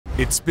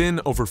It's been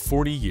over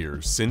 40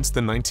 years since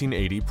the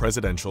 1980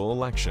 presidential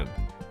election,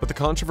 but the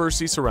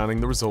controversy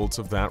surrounding the results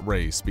of that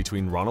race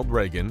between Ronald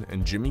Reagan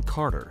and Jimmy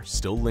Carter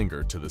still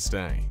linger to this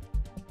day.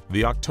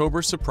 The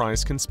October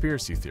surprise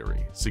conspiracy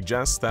theory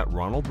suggests that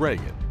Ronald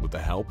Reagan, with the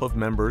help of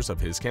members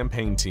of his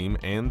campaign team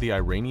and the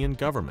Iranian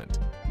government,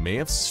 may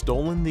have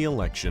stolen the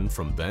election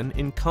from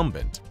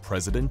then-incumbent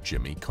President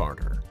Jimmy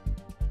Carter.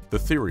 The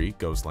theory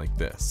goes like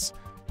this.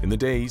 In the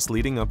days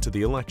leading up to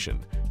the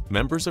election,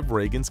 members of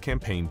Reagan's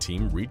campaign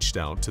team reached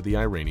out to the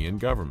Iranian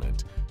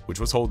government, which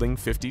was holding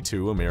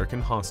 52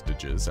 American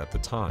hostages at the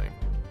time.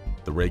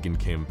 The Reagan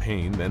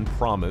campaign then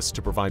promised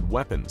to provide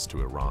weapons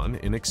to Iran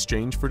in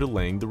exchange for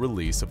delaying the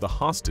release of the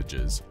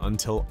hostages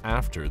until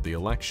after the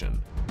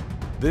election.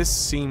 This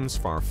seems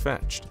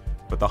far-fetched,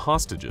 but the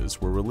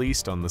hostages were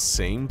released on the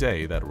same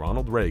day that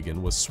Ronald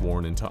Reagan was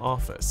sworn into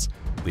office,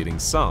 leading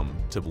some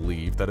to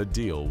believe that a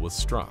deal was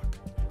struck.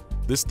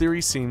 This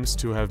theory seems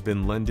to have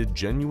been lended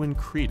genuine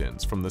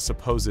credence from the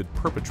supposed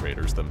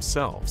perpetrators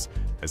themselves,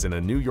 as in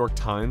a New York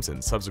Times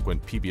and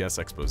subsequent PBS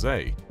expose,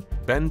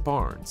 Ben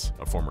Barnes,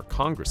 a former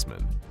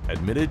congressman,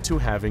 admitted to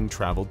having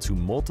traveled to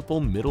multiple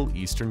Middle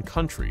Eastern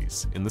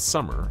countries in the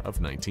summer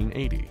of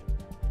 1980.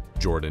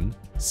 Jordan,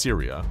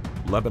 Syria,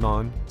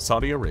 Lebanon,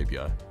 Saudi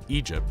Arabia,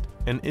 Egypt,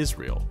 and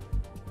Israel,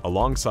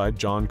 alongside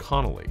John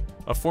Connally,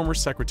 a former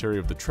Secretary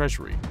of the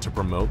Treasury, to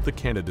promote the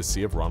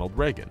candidacy of Ronald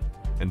Reagan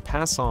and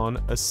pass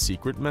on a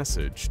secret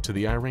message to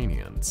the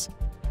Iranians.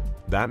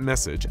 That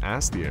message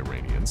asked the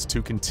Iranians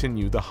to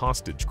continue the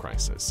hostage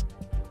crisis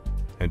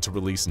and to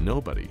release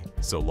nobody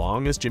so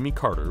long as Jimmy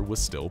Carter was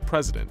still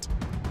president,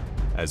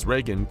 as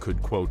Reagan could,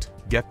 quote,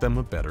 get them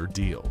a better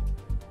deal.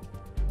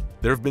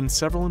 There have been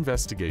several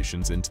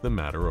investigations into the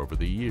matter over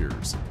the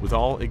years, with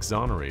all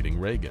exonerating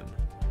Reagan.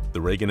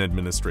 The Reagan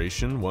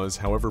administration was,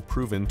 however,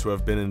 proven to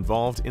have been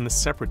involved in a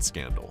separate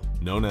scandal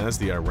known as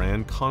the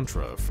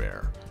Iran-Contra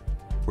affair,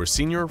 where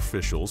senior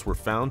officials were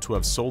found to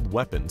have sold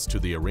weapons to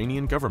the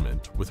Iranian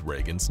government with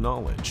Reagan's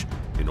knowledge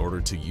in order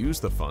to use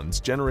the funds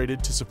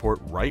generated to support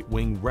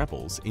right-wing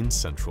rebels in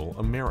Central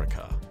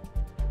America.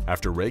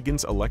 After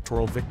Reagan's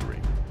electoral victory,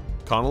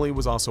 Connally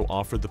was also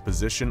offered the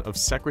position of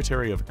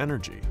Secretary of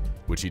Energy,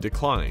 which he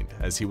declined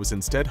as he was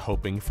instead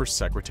hoping for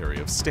Secretary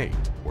of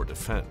State or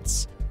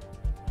Defense.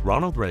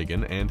 Ronald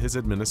Reagan and his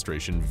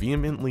administration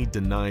vehemently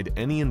denied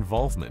any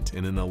involvement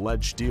in an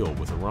alleged deal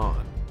with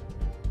Iran.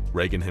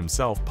 Reagan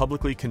himself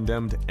publicly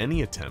condemned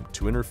any attempt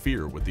to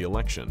interfere with the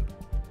election.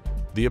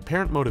 The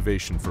apparent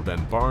motivation for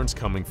Ben Barnes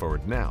coming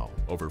forward now,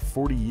 over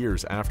 40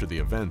 years after the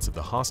events of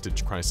the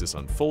hostage crisis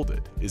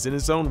unfolded, is in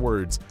his own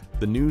words,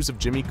 the news of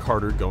Jimmy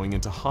Carter going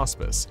into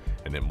hospice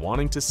and him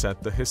wanting to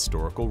set the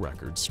historical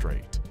record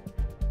straight.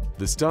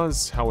 This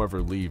does,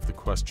 however, leave the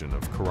question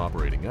of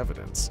corroborating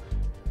evidence.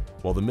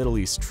 While the Middle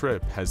East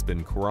trip has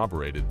been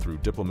corroborated through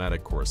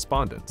diplomatic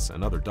correspondence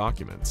and other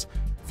documents,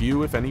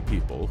 few, if any,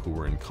 people who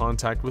were in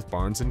contact with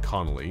Barnes and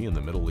Connally in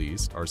the Middle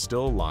East are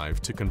still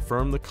alive to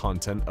confirm the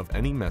content of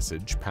any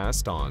message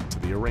passed on to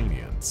the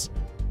Iranians.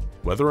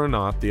 Whether or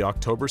not the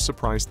October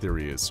surprise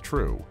theory is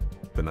true,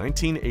 the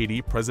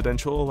 1980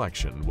 presidential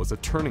election was a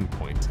turning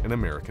point in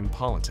American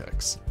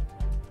politics.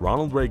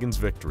 Ronald Reagan's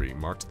victory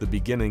marked the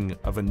beginning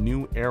of a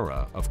new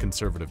era of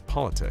conservative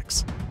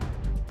politics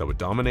that would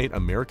dominate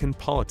American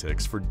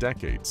politics for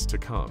decades to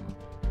come,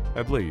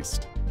 at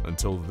least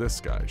until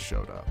this guy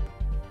showed up.